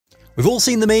We've all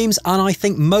seen the memes, and I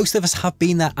think most of us have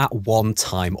been there at one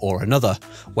time or another,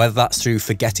 whether that's through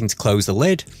forgetting to close the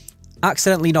lid,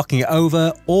 accidentally knocking it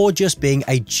over, or just being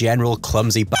a general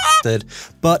clumsy bastard,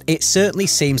 but it certainly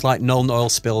seems like Nuln Oil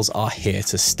spills are here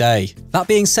to stay. That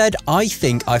being said, I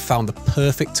think I found the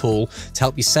perfect tool to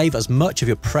help you save as much of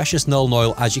your precious Nuln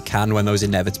Oil as you can when those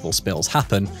inevitable spills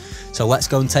happen. So let's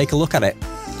go and take a look at it.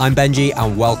 I'm Benji,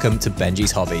 and welcome to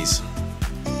Benji's Hobbies.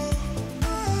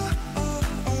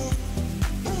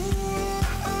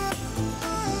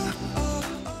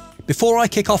 Before I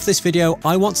kick off this video,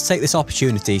 I want to take this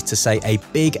opportunity to say a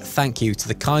big thank you to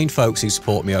the kind folks who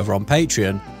support me over on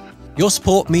Patreon. Your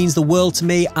support means the world to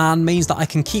me and means that I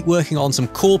can keep working on some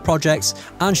cool projects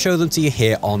and show them to you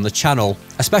here on the channel.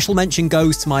 A special mention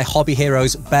goes to my hobby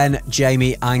heroes Ben,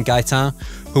 Jamie and Gaetan,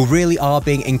 who really are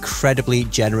being incredibly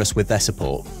generous with their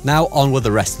support. Now on with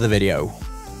the rest of the video.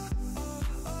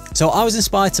 So I was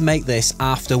inspired to make this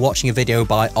after watching a video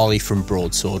by Ollie from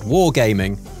Broadsword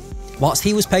Wargaming. Whilst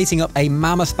he was painting up a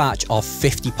mammoth batch of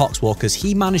 50 poxwalkers,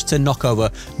 he managed to knock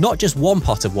over not just one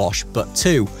pot of wash, but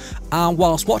two. And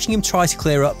whilst watching him try to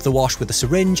clear up the wash with a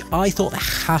syringe, I thought there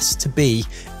has to be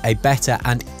a better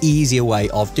and easier way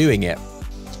of doing it.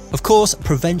 Of course,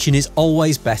 prevention is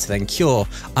always better than cure,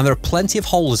 and there are plenty of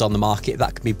holders on the market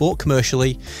that can be bought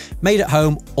commercially, made at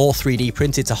home, or 3D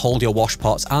printed to hold your wash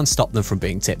pots and stop them from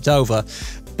being tipped over.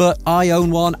 But I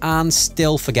own one and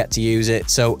still forget to use it,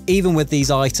 so even with these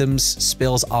items,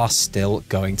 spills are still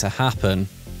going to happen.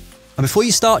 And before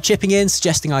you start chipping in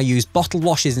suggesting I use bottled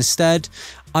washes instead,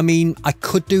 I mean, I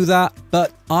could do that,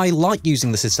 but I like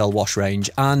using the Citadel Wash range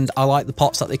and I like the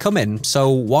pots that they come in, so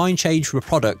why change from a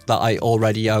product that I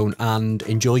already own and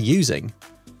enjoy using?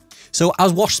 So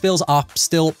as wash spills are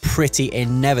still pretty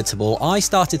inevitable, I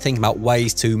started thinking about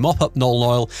ways to mop up Nuln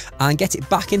Oil and get it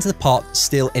back into the pot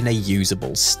still in a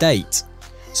usable state.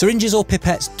 Syringes or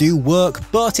pipettes do work,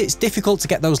 but it's difficult to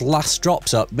get those last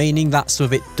drops up, meaning that some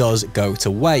of it does go to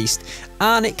waste,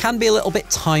 and it can be a little bit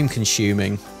time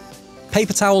consuming.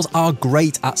 Paper towels are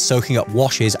great at soaking up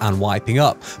washes and wiping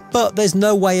up, but there's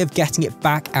no way of getting it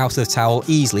back out of the towel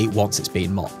easily once it's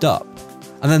been mopped up.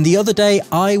 And then the other day,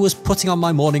 I was putting on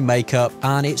my morning makeup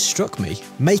and it struck me,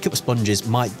 makeup sponges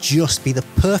might just be the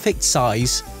perfect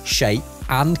size, shape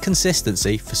and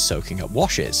consistency for soaking up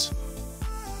washes.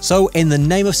 So in the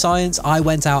name of science, I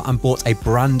went out and bought a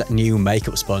brand new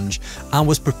makeup sponge and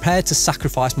was prepared to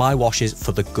sacrifice my washes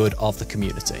for the good of the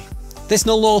community. This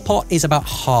Nuln Oil pot is about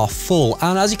half full,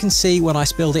 and as you can see when I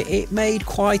spilled it, it made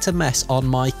quite a mess on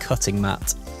my cutting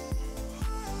mat.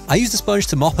 I used the sponge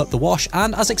to mop up the wash,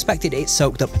 and as expected it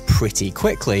soaked up pretty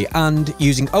quickly, and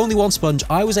using only one sponge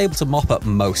I was able to mop up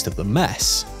most of the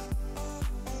mess.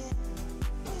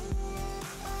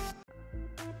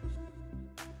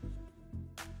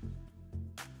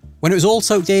 When it was all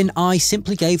soaked in, I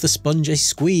simply gave the sponge a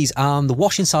squeeze and the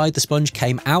wash inside the sponge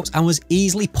came out and was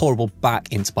easily pourable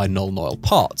back into my Nuln Oil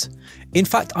pot. In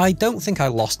fact, I don't think I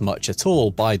lost much at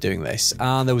all by doing this,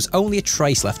 and there was only a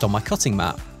trace left on my cutting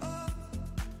mat.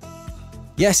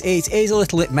 Yes, it is a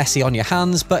little bit messy on your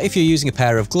hands, but if you're using a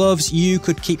pair of gloves, you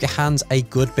could keep your hands a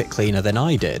good bit cleaner than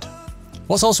I did.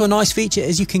 What's also a nice feature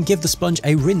is you can give the sponge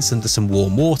a rinse under some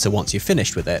warm water once you're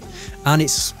finished with it, and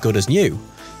it's good as new.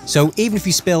 So even if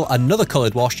you spill another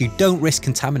coloured wash, you don't risk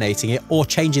contaminating it or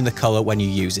changing the colour when you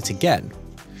use it again.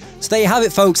 So there you have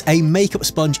it folks, a makeup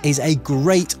sponge is a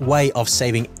great way of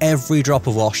saving every drop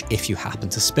of wash if you happen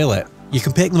to spill it. You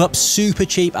can pick them up super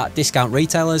cheap at discount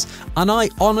retailers, and I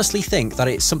honestly think that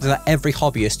it's something that every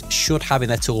hobbyist should have in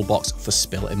their toolbox for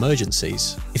spill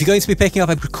emergencies. If you're going to be picking up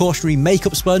a precautionary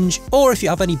makeup sponge, or if you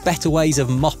have any better ways of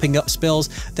mopping up spills,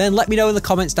 then let me know in the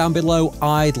comments down below.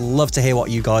 I'd love to hear what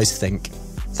you guys think.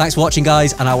 Thanks for watching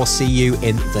guys, and I will see you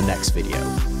in the next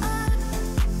video.